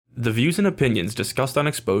The views and opinions discussed on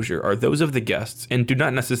Exposure are those of the guests and do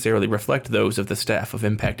not necessarily reflect those of the staff of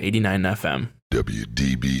Impact 89 FM.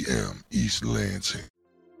 WDBM East Lansing.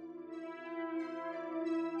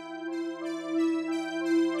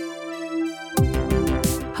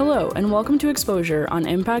 Hello, and welcome to Exposure on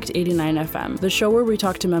Impact 89 FM, the show where we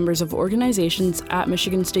talk to members of organizations at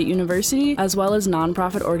Michigan State University, as well as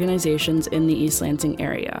nonprofit organizations in the East Lansing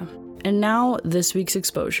area. And now, this week's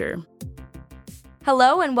Exposure.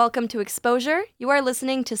 Hello and welcome to Exposure. You are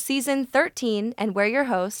listening to Season 13, and we're your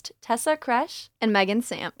host, Tessa Kresh and Megan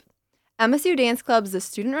Samp. MSU Dance Club is a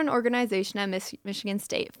student-run organization at Michigan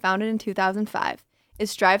State, founded in 2005. It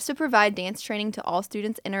strives to provide dance training to all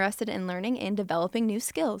students interested in learning and developing new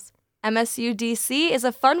skills. MSU DC is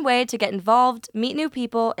a fun way to get involved, meet new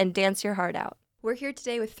people, and dance your heart out. We're here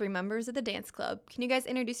today with 3 members of the dance club. Can you guys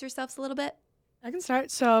introduce yourselves a little bit? I can start.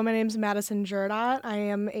 So my name's Madison Jurdot. I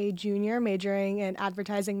am a junior majoring in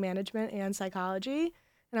advertising management and psychology,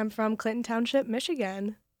 and I'm from Clinton Township,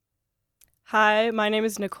 Michigan. Hi, my name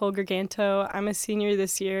is Nicole Garganto. I'm a senior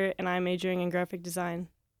this year, and I'm majoring in graphic design.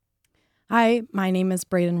 Hi, my name is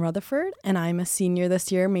Brayden Rutherford, and I'm a senior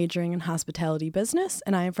this year majoring in hospitality business,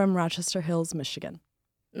 and I am from Rochester Hills, Michigan.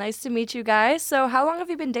 Nice to meet you guys. So how long have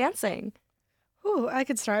you been dancing? Ooh, I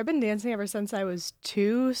could start. I've been dancing ever since I was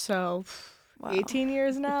 2, so... Wow. 18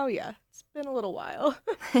 years now? Yeah, it's been a little while.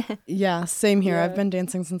 Yeah, same here. Yeah. I've been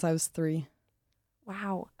dancing since I was 3.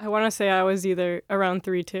 Wow. I want to say I was either around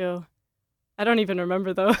 3 too. I don't even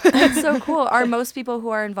remember though. That's so cool. Are most people who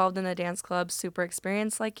are involved in the dance club super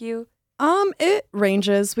experienced like you? It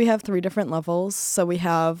ranges. We have 3 different levels. So we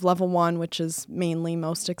have level 1, which is mainly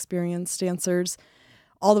most experienced dancers,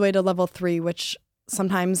 all the way to level 3, which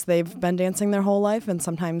sometimes they've been dancing their whole life and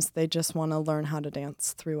sometimes they just want to learn how to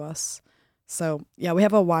dance through us. So, yeah, we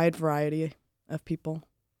have a wide variety of people.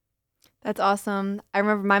 That's awesome. I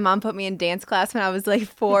remember my mom put me in dance class when I was like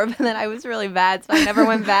 4, but then I was really bad, so I never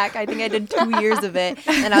went back. I think I did 2 years of it.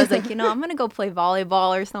 And I was like, I'm going to go play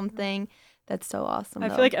volleyball or something. That's so awesome. I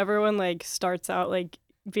feel like everyone starts out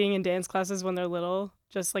being in dance classes when they're little,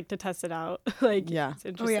 just to test it out. Yeah. It's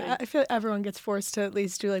interesting. Oh yeah, I feel everyone gets forced to at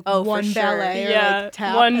least do for one sure. ballet Yeah, or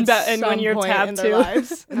tap one and when you're tapped too.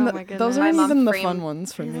 lives. Oh my goodness. Those My aren't mom even the framed- fun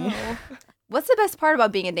ones for me. What's the best part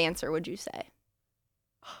about being a dancer, would you say?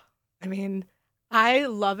 I mean, I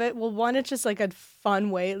love it. Well, one, it's just a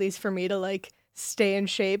fun way, at least for me, to stay in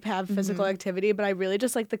shape, have physical activity, but I really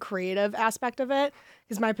just like the creative aspect of it.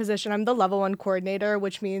 Because my position, I'm the level 1 coordinator,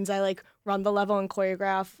 which means I run the level and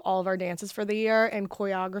choreograph all of our dances for the year, and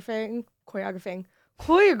choreographing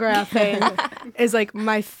is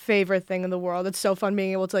my favorite thing in the world. It's so fun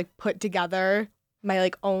being able to put together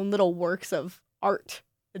my own little works of art.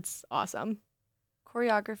 It's awesome.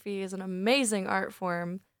 Choreography is an amazing art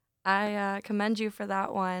form. I commend you for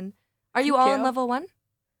that one. Are you all in level 1?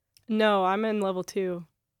 No, I'm in level 2.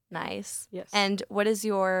 Nice. Yes. And what is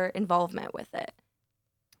your involvement with it?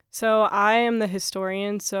 So I am the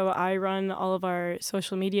historian, so I run all of our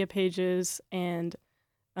social media pages and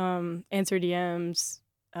answer DMs.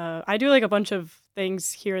 I do a bunch of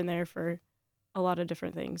things here and there for a lot of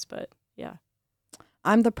different things, but yeah.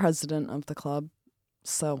 I'm the president of the club,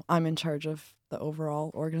 so I'm in charge of the overall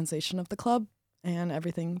organization of the club and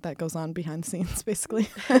everything that goes on behind the scenes, basically.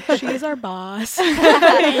 She's our boss.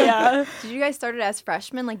 Yeah. Did you guys start it as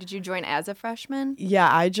freshmen? Did you join as a freshman? Yeah,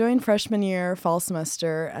 I joined freshman year, fall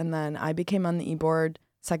semester, and then I became on the e-board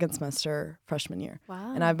second semester, freshman year.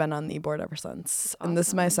 Wow. And I've been on the e-board ever since. And this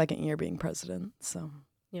is my second year being president, so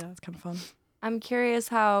Yeah. it's kind of fun. I'm curious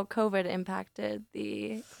how COVID impacted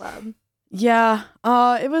the club. Yeah,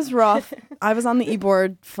 it was rough. I was on the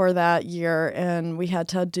e-board for that year, and we had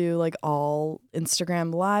to do all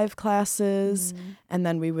Instagram live classes, and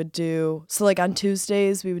then we would do, on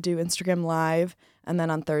Tuesdays we would do Instagram live, and then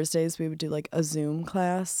on Thursdays we would do a Zoom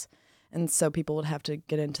class, and so people would have to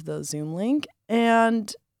get into the Zoom link,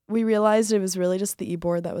 and we realized it was really just the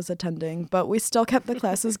e-board that was attending, but we still kept the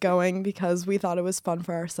classes going because we thought it was fun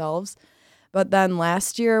for ourselves. But then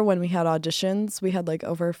last year when we had auditions, we had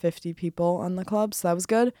over 50 people on the club, so that was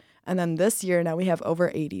good. And then this year now we have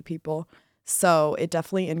over 80 people. So it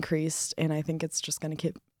definitely increased, and I think it's just going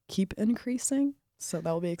to keep increasing. So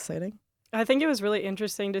that will be exciting. I think it was really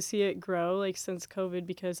interesting to see it grow since COVID,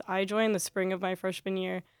 because I joined the spring of my freshman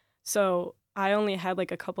year. So I only had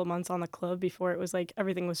a couple months on the club before it was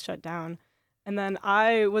everything was shut down. And then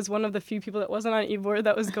I was one of the few people that wasn't on e-board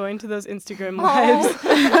that was going to those Instagram lives.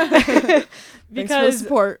 Thanks for the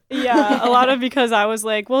support. Yeah, a lot of because I was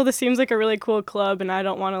well, this seems like a really cool club, and I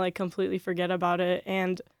don't want to completely forget about it.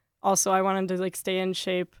 And also I wanted to stay in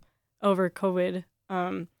shape over COVID.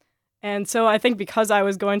 And so I think because I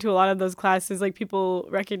was going to a lot of those classes, like people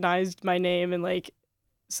recognized my name and like,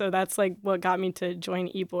 so that's like what got me to join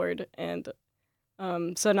eBoard. And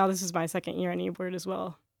so now this is my second year on eBoard as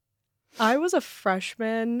well. I was a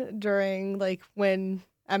freshman during like when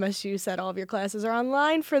MSU said all of your classes are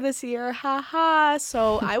online for this year. Haha.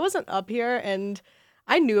 So I wasn't up here and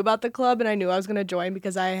I knew about the club and I knew I was going to join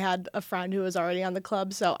because I had a friend who was already on the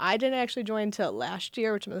club. So I didn't actually join until last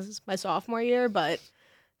year, which was my sophomore year. But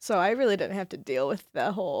so I really didn't have to deal with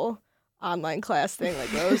the whole online class thing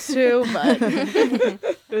like those two. But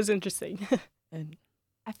It was interesting.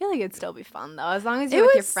 I feel like it'd still be fun though, as long as you're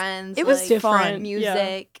with your friends. It was like, different. fun.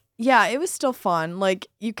 music. Yeah, it was still fun. Like,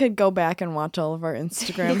 you could go back and watch all of our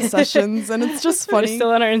Instagram sessions, and it's just We're funny.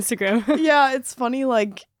 still on our Instagram. Yeah, it's funny.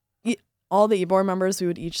 Like, all the eBoard members, we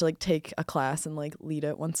would each like take a class and like lead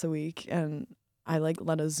it once a week. And I like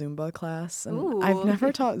led a Zumba class, and I've Ooh.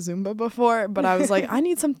 never taught Zumba before, but I was like, I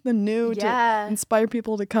need something new Yeah. to inspire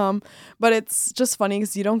people to come. But it's just funny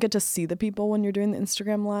because you don't get to see the people when you're doing the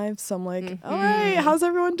Instagram live. So I'm like, all right, how's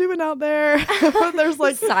everyone doing out there? There's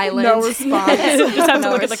like Silence. no response. Just have to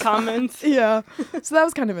No look at the response. comments. Yeah, so that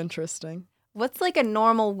was kind of interesting. What's like a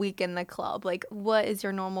normal week in the club? Like, what is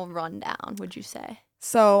your normal rundown, would you say?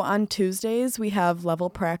 So on Tuesdays, we have level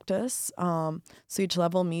practice. So each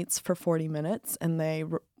level meets for 40 minutes and they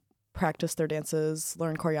practice their dances,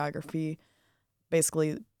 learn choreography.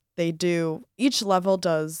 Basically, each level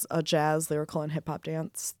does a jazz, lyrical, and hip hop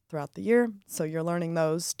dance throughout the year. So you're learning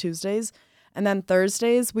those Tuesdays. And then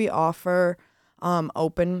Thursdays, we offer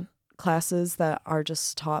open classes that are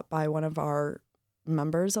just taught by one of our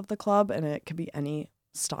members of the club, and it could be any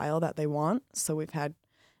style that they want. So we've had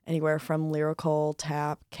anywhere from lyrical,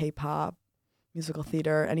 tap, K-pop, musical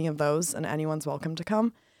theater, any of those, and anyone's welcome to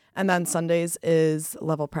come. And then Sundays is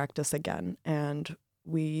level practice again, and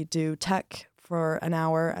we do tech for an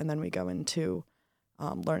hour, and then we go into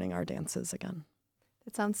learning our dances again.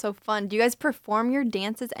 That sounds so fun. Do you guys perform your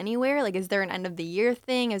dances anywhere? Like, is there an end of the year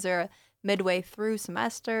thing? Is there a midway through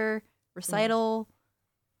semester recital?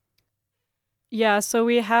 Yeah, so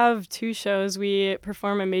we have 2 shows. We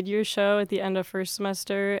perform a mid-year show at the end of first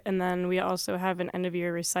semester, and then we also have an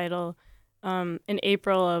end-of-year recital in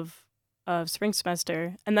April of spring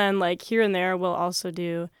semester. And then, like, here and there, we'll also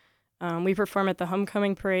do, we perform at the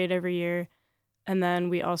homecoming parade every year, and then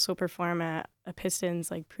we also perform at a Pistons,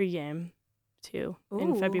 like, pregame, too,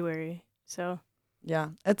 in Ooh. February. So Yeah,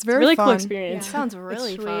 it's it's a very really fun. cool experience. Sounds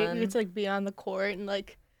really it's sweet. fun. You get to like be on the court and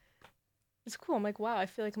like it's cool. I'm like, wow, I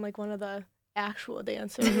feel like I'm like one of the actual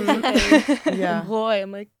dancers. Yeah. Boy,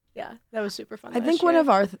 I'm like, yeah, that was super fun. I last think one year.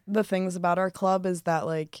 of the things about our club is that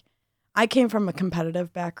like I came from a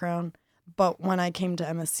competitive background, but when I came to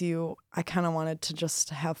MSU, I kind of wanted to just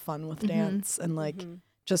have fun with dance and like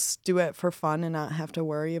just do it for fun and not have to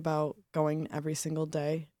worry about going every single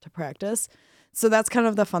day to practice. So that's kind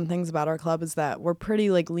of the fun things about our club is that we're pretty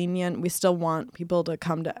like lenient. We still want people to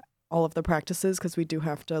come to all of the practices because we do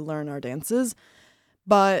have to learn our dances.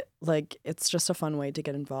 But like it's just a fun way to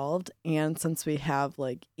get involved, and since we have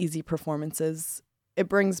like easy performances, it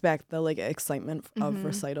brings back the like excitement of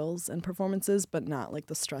recitals and performances, but not like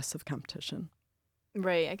the stress of competition.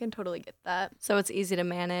 Right, I can totally get that. So it's easy to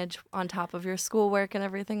manage on top of your schoolwork and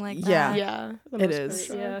everything like that. Yeah. Yeah, for the It most part, is.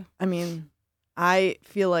 sure. Yeah. I mean, I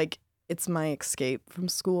feel like it's my escape from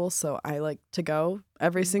school, so I like to go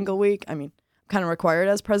every single week. I mean, I'm kind of required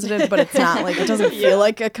as president, but it's not like it doesn't feel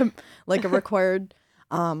like a required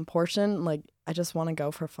portion. Like I just want to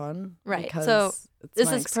go for fun. Right. because So it's This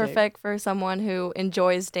my is escape. perfect for someone who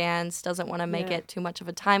enjoys dance, doesn't want to make Yeah. it too much of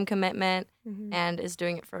a time commitment, Mhm. and is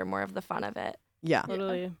doing it for more of the fun of it. Yeah.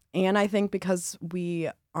 Totally. And I think because we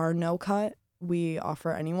are no cut, we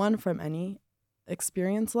offer anyone from any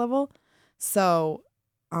experience level. So,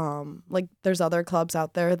 like there's other clubs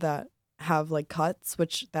out there that have like cuts,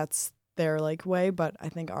 which that's their like way, but I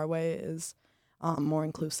think our way is more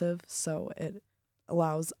inclusive. So it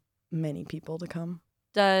allows many people to come.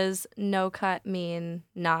 Does no cut mean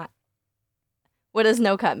not? What does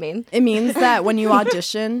no cut mean? It means that when you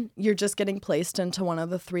audition, you're just getting placed into one of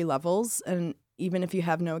the 3 levels. And even if you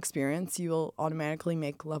have no experience, you will automatically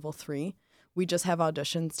make level 3. We just have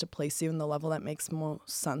auditions to place you in the level that makes most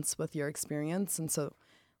sense with your experience. And so,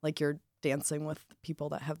 like, you're dancing with people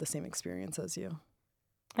that have the same experience as you.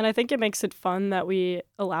 And I think it makes it fun that we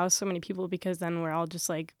allow so many people because then we're all just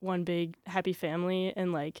like one big happy family.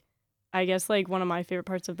 And like, I guess like one of my favorite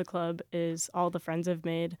parts of the club is all the friends I've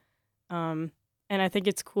made. And I think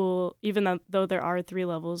it's cool, even though there are 3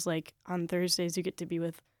 levels, like on Thursdays you get to be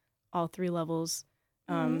with all 3 levels.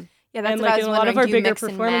 Yeah, that's and what I like was in a lot of our wondering. Do you bigger mix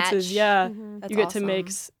and performances, match? yeah, That's you get to awesome.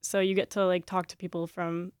 mix. So you get to like talk to people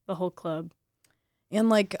from the whole club. And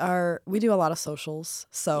like we do a lot of socials,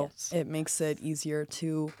 so Yes. it makes it easier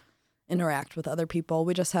to interact with other people.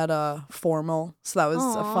 We just had a formal, so that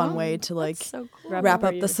was a fun way to like That's so cool. wrap over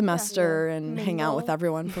up year. the semester and hang out with Mingle.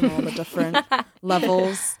 everyone from all the different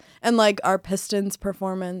levels. And like our Pistons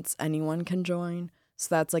performance, anyone can join. So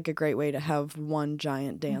that's like a great way to have one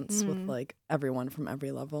giant dance with like everyone from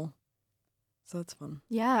every level. So it's fun.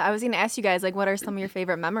 Yeah, I was going to ask you guys, like, what are some of your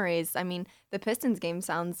favorite memories? I mean, the Pistons game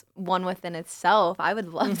sounds one within itself. I would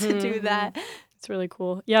love to do that. It's really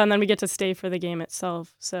cool. Yeah, and then we get to stay for the game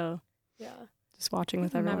itself. So Yeah. just watching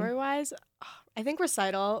with everyone. Memory wise, I think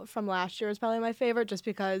recital from last year was probably my favorite just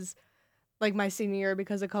because, like, my senior year,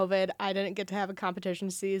 because of COVID, I didn't get to have a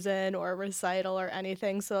competition season or a recital or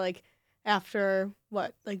anything. So, like, after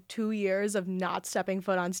 2 years of not stepping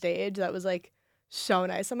foot on stage, that was like so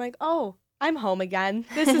nice. I'm like, oh, I'm home again.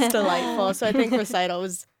 This is delightful. So I think recital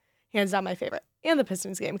was hands down my favorite, and the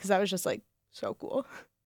Pistons game because that was just like so cool.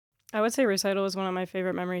 I would say recital is one of my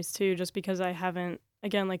favorite memories too, just because I haven't,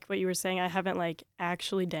 again, like what you were saying, I haven't like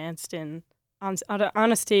actually danced on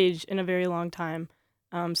a stage in a very long time.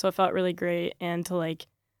 So it felt really great, and to like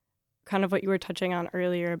kind of what you were touching on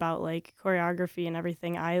earlier about like choreography and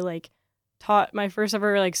everything. I like taught my first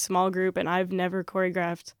ever like small group, and I've never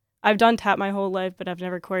choreographed. I've done tap my whole life, but I've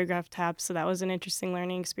never choreographed tap, so that was an interesting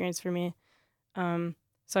learning experience for me.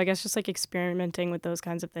 So I guess just like experimenting with those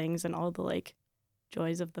kinds of things and all the like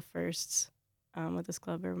joys of the firsts with this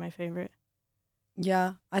club are my favorite.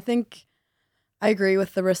 Yeah, I think I agree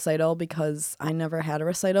with the recital because I never had a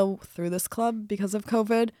recital through this club because of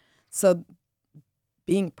COVID. So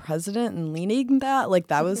being president and leading that, like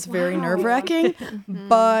that was very nerve-wracking,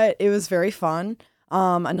 but it was very fun.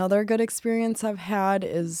 Another good experience I've had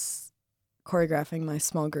is choreographing my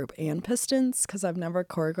small group and Pistons because I've never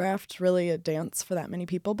choreographed really a dance for that many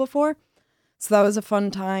people before. So that was a fun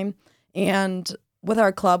time. And with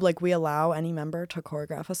our club, like we allow any member to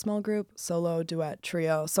choreograph a small group, solo, duet,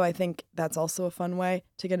 trio. So I think that's also a fun way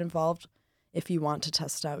to get involved if you want to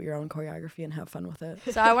test out your own choreography and have fun with it.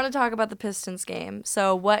 So I want to talk about the Pistons game.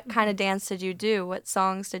 So what kind of dance did you do? What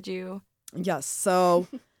songs did you? Yes. So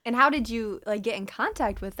And how did you like get in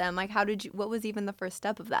contact with them? Like, what was even the first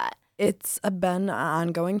step of that? it's been an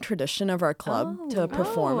ongoing tradition of our club to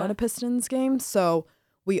perform Oh. at a Pistons game. So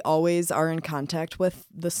we always are in contact with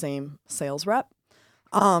the same sales rep.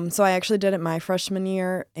 So I actually did it my freshman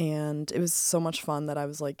year, and it was so much fun that I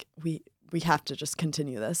was like, we have to just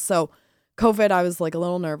continue this. So COVID, I was like a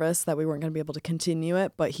little nervous that we weren't going to be able to continue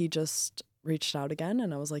it, but he just reached out again,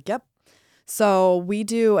 and I was like, yep. So we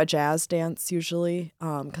do a jazz dance usually,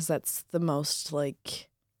 because that's the most like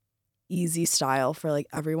easy style for like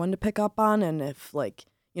everyone to pick up on. And if like,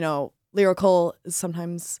 lyrical is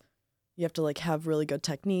sometimes you have to like have really good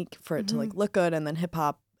technique for it to like look good, and then hip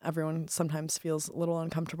hop, everyone sometimes feels a little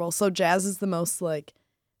uncomfortable. So jazz is the most like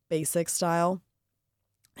basic style.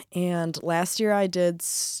 And last year I did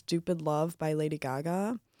Stupid Love by Lady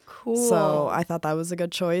Gaga. Cool. So I thought that was a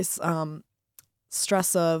good choice.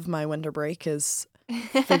 Stress of my winter break is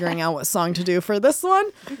figuring out what song to do for this one.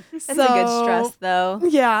 That's a good stress, though.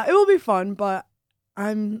 Yeah, it will be fun, but I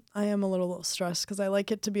am a little stressed because I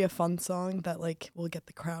like it to be a fun song that like will get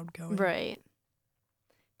the crowd going. Right.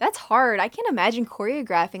 That's hard. I can't imagine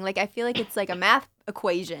choreographing. Like, I feel like it's like a math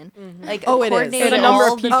equation. Like, Oh, it is. coordinating And a number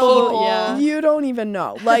all of the people, yeah. You don't even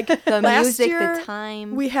know. Like the last music, year, the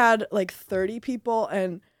time. we had like 30 people,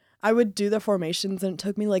 and I would do the formations, and it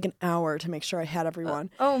took me like an hour to make sure I had everyone.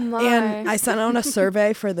 Oh my. And I sent out a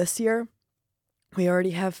survey for this year. We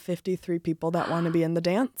already have 53 people that want to be in the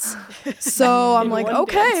dance. So I'm In like, one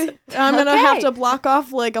okay, dance. I'm going to have Okay. to block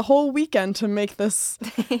off like a whole weekend to make this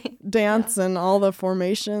dance and all the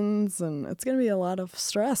formations. And it's going to be a lot of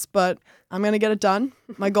stress, but I'm going to get it done.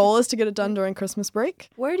 My goal is to get it done during Christmas break.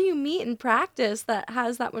 Where do you meet and practice that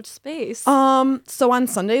has that much space? So on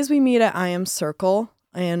Sundays we meet at I Am Circle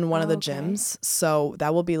in one of the Okay. gyms. So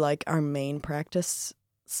that will be like our main practice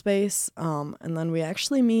space. And then we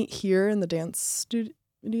actually meet here in the dance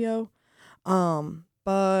studio. But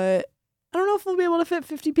I don't know if we'll be able to fit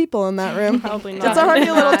 50 people in that room. Probably not. It's already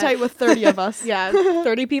a little tight with 30 of us. Yeah,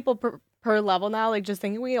 30 people per level now. Like, just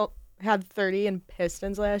thinking we had 30 in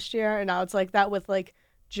Pistons last year, and now it's like that with like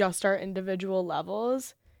just our individual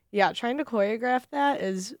levels. Yeah, trying to choreograph that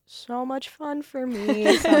is so much fun for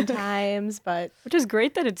me sometimes, but Which is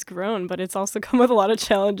great that it's grown, but it's also come with a lot of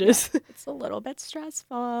challenges. it's a little bit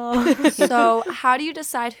stressful. So how do you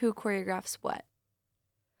decide who choreographs what?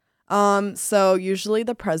 So usually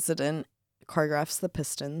the president choreographs the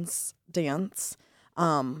Pistons dance.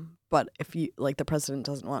 but if you like the president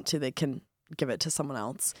doesn't want to, they can give it to someone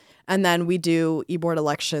else. And then we do e-board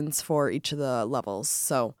elections for each of the levels.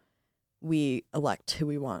 So we elect who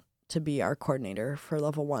we want to be our coordinator for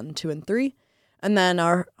level 1, 2, and 3. And then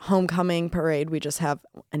our homecoming parade, we just have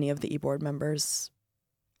any of the e-board members.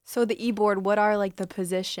 So the e-board, what are like the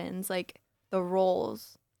positions, like the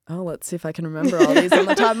roles? Oh, let's see if I can remember all these on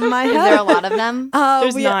the top of my head. Is there a lot of them?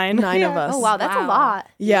 There's we 9. 9 of Yeah. us. Oh, wow, that's a lot.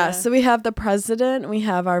 Yeah, Yeah. so we have the president, we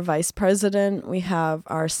have our vice president, we have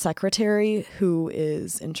our secretary who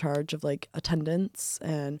is in charge of like attendance,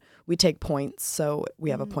 and we take points. So we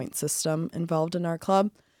have a point system involved in our club.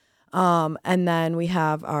 And then we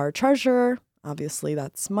have our treasurer. Obviously,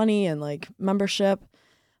 that's money and like membership.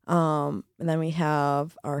 And then we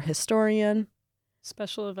have our historian,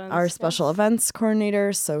 Special events. our special events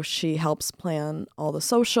coordinator. So she helps plan all the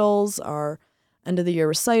socials, our end of the year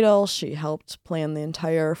recital. She helped plan the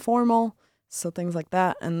entire formal. So things like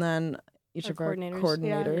that. And then each Our of our coordinators.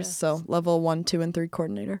 coordinators. Yeah. So level 1, 2, and 3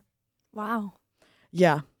 coordinator. Wow.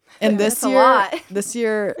 Yeah. And That's a lot. this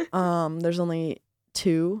year, there's only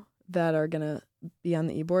 2 that are going to be on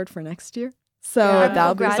the e-board for next year. So Yeah.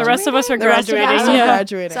 that'll be The rest of us are the rest of us graduating. are Yeah.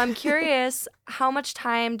 graduating. So I'm curious, how much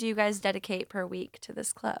time do you guys dedicate per week to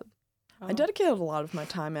this club? I dedicated a lot of my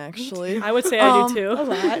time, actually. I would say I do Um, too. A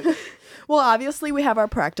lot. Well, obviously, we have our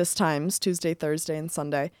practice times, Tuesday, Thursday, and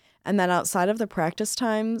Sunday. And then outside of the practice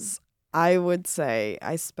times, I would say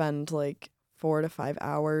I spend like 4 to 5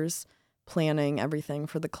 hours planning everything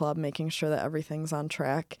for the club, making sure that everything's on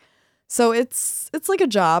track. So it's like a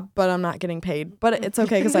job, but I'm not getting paid. But it's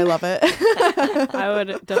okay because I love it. I would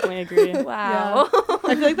definitely agree. Wow.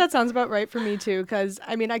 I feel like that sounds about right for me too, because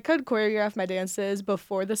I mean, I could choreograph my dances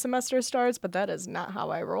before the semester starts, but that is not how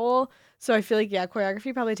I roll. So I feel like, yeah,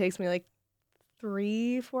 choreography probably takes me like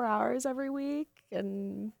 3-4 hours every week.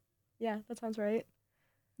 And yeah, that sounds right.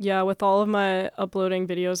 Yeah, with all of my uploading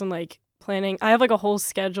videos and like planning, I have like a whole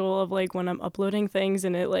schedule of like when I'm uploading things,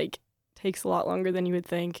 and it like takes a lot longer than you would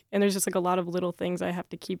think. And there's just like a lot of little things I have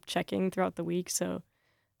to keep checking throughout the week. So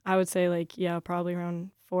I would say like, yeah, probably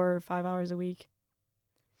around 4 or 5 hours a week.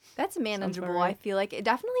 That's manageable, right. I feel like.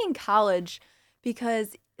 Definitely in college,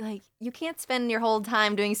 because like you can't spend your whole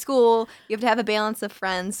time doing school. You have to have a balance of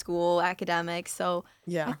friends, school, academics. So I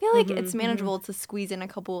Yeah. feel like it's manageable to squeeze in a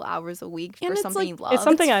couple hours a week And for it's something like- you love. It's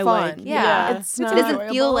something It's I fun. like. Yeah. It's It not doesn't feel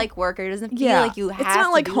enjoyable. like work, or it doesn't feel Yeah. like you have It's not to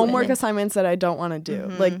like do homework it. assignments that I don't want to do.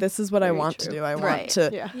 Mhm. Like, this is what I Very want to true. do. I want Right. to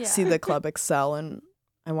Yeah. see the club excel, and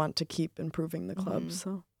I want to keep improving the club. Mhm.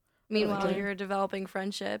 So Meanwhile, Okay. you're developing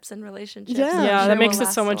friendships and relationships. Yeah. I'm Yeah, sure that makes will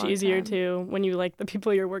it so last a much long easier time. too when you like the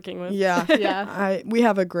people you're working with. yeah, Yeah. we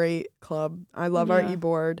have a great club. I love our Yeah.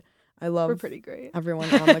 e-board. I love We're pretty great. everyone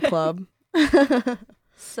on the club.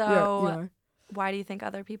 So, You are. why do you think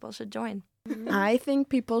other people should join? I think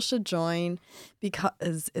people should join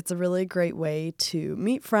because it's a really great way to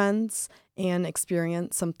meet friends and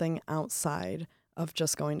experience something outside of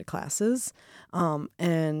just going to classes.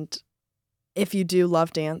 And if you do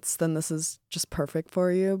love dance, then this is just perfect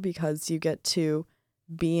for you because you get to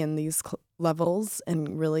be in these levels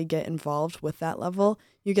and really get involved with that level.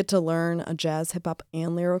 You get to learn a jazz, hip hop,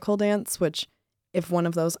 and lyrical dance, which if one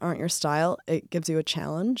of those aren't your style, it gives you a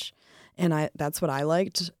challenge. And that's what I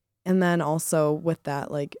liked. And then also with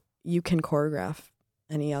that, like, you can choreograph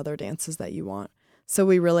any other dances that you want. So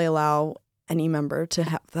we really allow any member to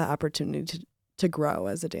have the opportunity to grow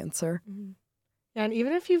as a dancer. Yeah, and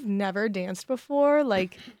even if you've never danced before,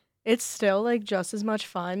 like it's still like just as much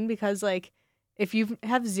fun because like if you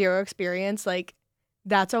have zero experience, like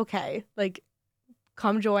that's okay. Like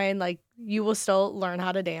come join, like you will still learn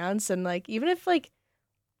how to dance, and like even if like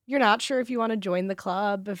you're not sure if you want to join the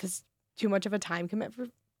club, if it's too much of a time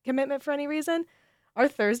commitment for any reason, our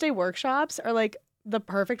Thursday workshops are like the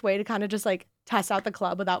perfect way to kind of just like test out the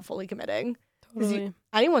club without fully committing. 'Cause Totally.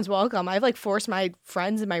 Anyone's welcome. I've like forced my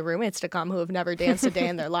friends and my roommates to come who have never danced a day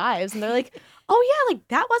in their lives, and they're like, "Oh yeah, like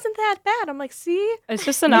that wasn't that bad." I'm like, "See, It's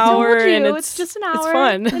just an I told hour you, and it's just an hour. It's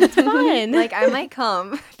fun. and it's fun." Like I might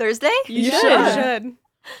come Thursday. You should. should.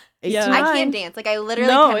 8 Yeah. to I 9. can't dance. Like I literally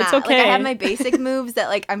No, cannot. it's Like I have okay. my basic moves that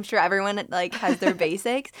like I'm sure everyone like has their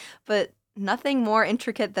basics, but nothing more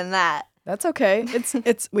intricate than that. That's okay.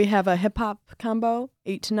 It's we have a hip hop combo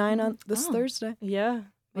 8 to 9 on this Oh. Thursday. Yeah.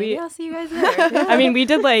 Maybe We I'll see you guys there. I mean, we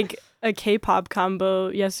did like a K-pop combo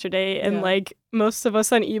yesterday, and Yeah. like most of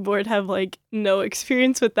us on e-board have like no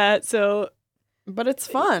experience with that. So But it's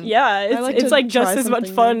fun. yeah, it's like it's to like just try as much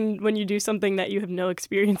something fun when you do something that you have no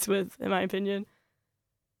experience with, in my opinion.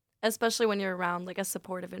 Especially when you're around like a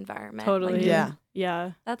supportive environment. Totally. Like, Yeah.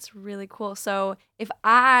 Yeah. that's really cool. So if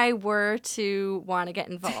I were to want to get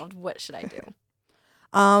involved, what should I do?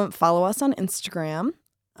 Follow us on Instagram.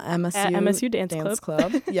 At MSU Dance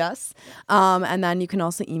Club. Yes. And then you can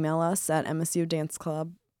also email us at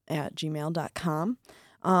msudanceclub@gmail.com.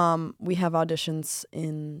 We have auditions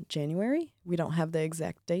in January. We don't have the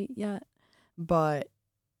exact date yet, but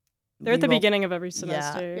They're at the we will- beginning of every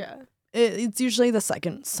semester. Yeah. It's usually the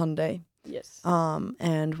second Sunday. Yes.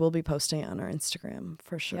 And we'll be posting it on our Instagram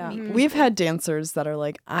for sure. Yeah. Mhm. We've had dancers that are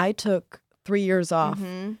like, I took 3 years off,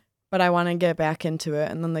 Mhm. but I want to get back into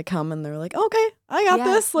it. And then they come and they're like, okay, I got Yeah.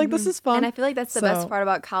 this. Like, this is fun. And I feel like that's the best So- part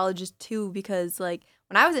about colleges too, because like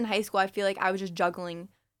when I was in high school, I feel like I was just juggling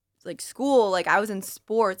like school. Like I was in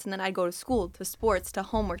sports, and then I'd go to school, to sports, to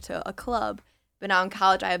homework, to a club. But now in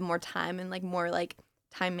college, I have more time and like more like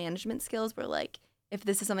time management skills. Where like if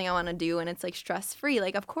this is something I want to do and it's like stress free,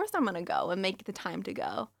 like of course I'm gonna go and make the time to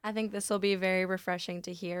go. I think this will be very refreshing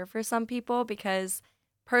to hear for some people because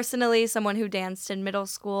personally, someone who danced in middle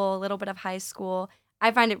school, a little bit of high school,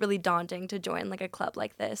 I find it really daunting to join like a club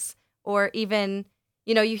like this. Or even,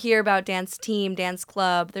 you know, you hear about dance team, dance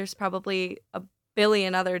club. There's probably a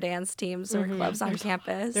billion other dance teams or Mhm. clubs on There's a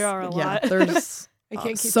campus. There are a yeah, lot. there's I can't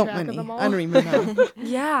keep so track many. of them all. I don't even know.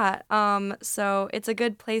 Yeah. So it's a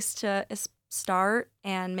good place to start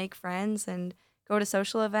and make friends and go to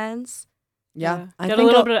social events. Yeah. I Get a think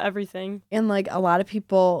little bit of everything. And like a lot of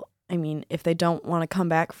people, I mean, if they don't want to come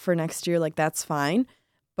back for next year, like that's fine.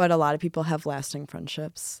 But a lot of people have lasting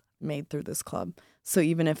friendships made through this club. So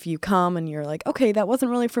even if you come and you're like, okay, that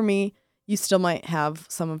wasn't really for me, you still might have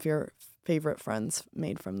some of your favorite friends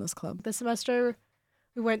made from this club. This semester,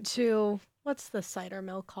 we went to, what's the cider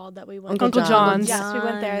mill called that we went Uncle to? John's. Yes, we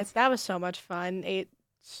went there. John's. That was so much fun. Ate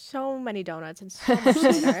so many donuts and so much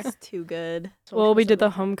cider. It's too good. Well, we did the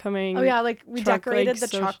Socialism. homecoming. Oh yeah, like we truck, decorated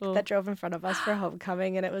like, the truck social. that drove in front of us for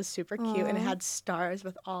homecoming, and it was super cute, and it Aw. had stars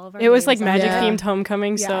with all of our. It was like names on magic Yeah. themed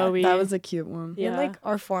homecoming, Yeah, so we That was a cute one. yeah. And like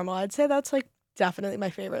our formal, I'd say that's like definitely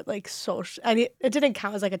my favorite. Like social, and it didn't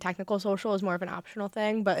count as like a technical social; it was more of an optional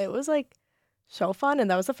thing. But it was like so fun, and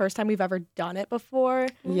that was the first time we've ever done it before.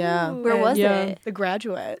 Yeah. Where was Yeah. it? The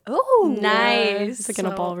graduate. Oh, Nice. it's like in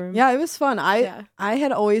a So- ballroom. Yeah, it was fun. Yeah. I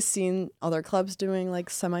had always seen other clubs doing like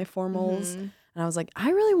semi-formals, and I was like,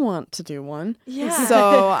 I really want to do one. Yeah.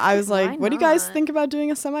 So I was Why like, what do you guys not? think about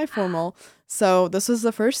doing a semi-formal? So this was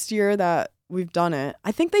the first year that we've done it.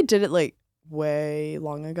 I think they did it like way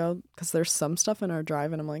long ago because there's some stuff in our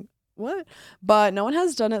drive, and I'm like, what? But no one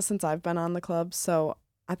has done it since I've been on the club. So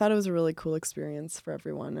I thought it was a really cool experience for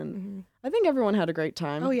everyone, and I think everyone had a great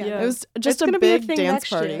time. Oh yeah. Yeah. It was just It's a gonna be a big thing dance next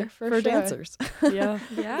party year, for for sure. dancers. Yeah.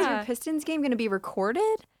 Is your Yeah. Pistons game going to be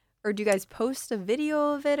recorded? Or do you guys post a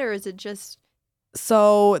video of it? Or is it just.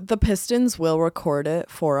 So the Pistons will record it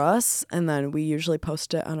for us, and then we usually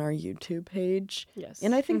post it on our YouTube page. Yes.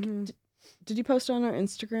 And I think, Mhm. did you post it on our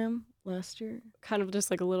Instagram last year? kind of just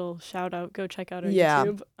like a little shout out. Go check out our Yeah.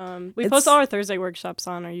 YouTube. We It's- post all our Thursday workshops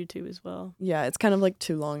on our YouTube as well. Yeah, it's kind of like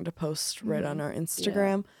too long to post right on Mhm. our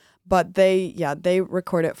Instagram. But they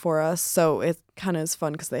record it for us. So it kind of is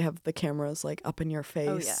fun because they have the cameras like up in your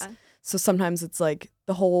face. Oh, yeah. So sometimes it's like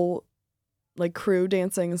the whole like crew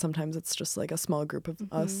dancing, and sometimes it's just like a small group of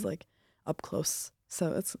us Mhm. like up close.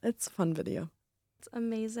 So it's a fun video. It's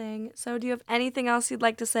amazing. So do you have anything else you'd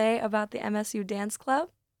like to say about the MSU Dance Club?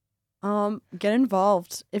 Get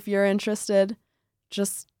involved if you're interested.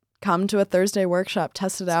 Just come to a Thursday workshop,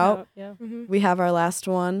 test it out. Yeah. Mhm. We have our last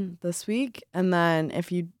one this week, and then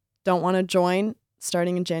if you don't want to join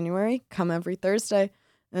starting in January, come every Thursday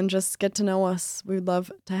and just get to know us. We'd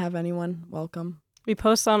love to have anyone. Welcome. We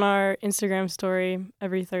post on our Instagram story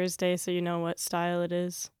every Thursday, so you know what style it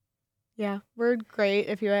is. Yeah, we're great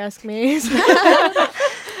if you ask me.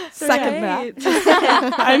 Second yeah.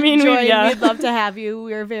 that. I mean, Join, yeah. we'd love to have you.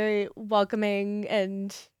 We're very welcoming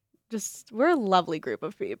and just we're a lovely group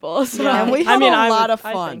of people. So Yeah, and we I have mean, a I lot would- of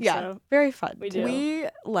I fun. think yeah, so. very fun. We too. do. We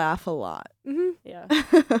laugh a lot. Mhm. Yeah.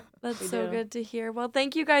 That's We so do. good to hear. Well,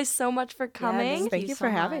 thank you guys so much for coming. Thank you so for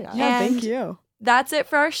having much. us. Yeah, And- thank you. That's it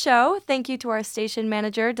for our show. Thank you to our station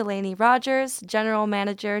manager, Delaney Rogers, general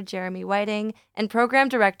manager, Jeremy Whiting, and program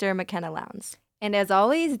director, McKenna Lowndes. And as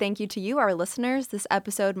always, thank you to you, our listeners. This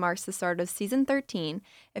episode marks the start of season 13.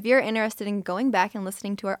 If you're interested in going back and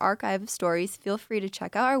listening to our archive of stories, feel free to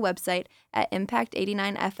check out our website at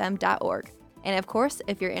impact89fm.org. And of course,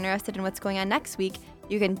 if you're interested in what's going on next week,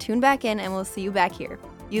 you can tune back in and we'll see you back here.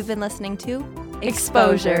 You've been listening to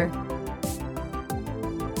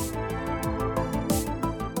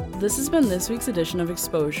This has been this week's edition of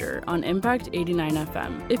Exposure on Impact 89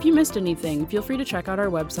 FM. If you missed anything, feel free to check out our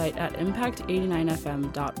website at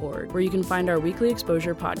impact89fm.org, where you can find our weekly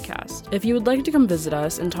Exposure podcast. If you would like to come visit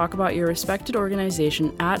us and talk about your respected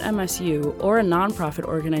organization at MSU or a nonprofit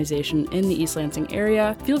organization in the East Lansing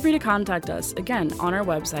area, feel free to contact us again on our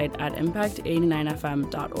website at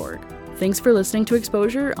impact89fm.org. Thanks for listening to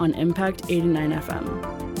Exposure on Impact 89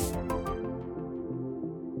 FM.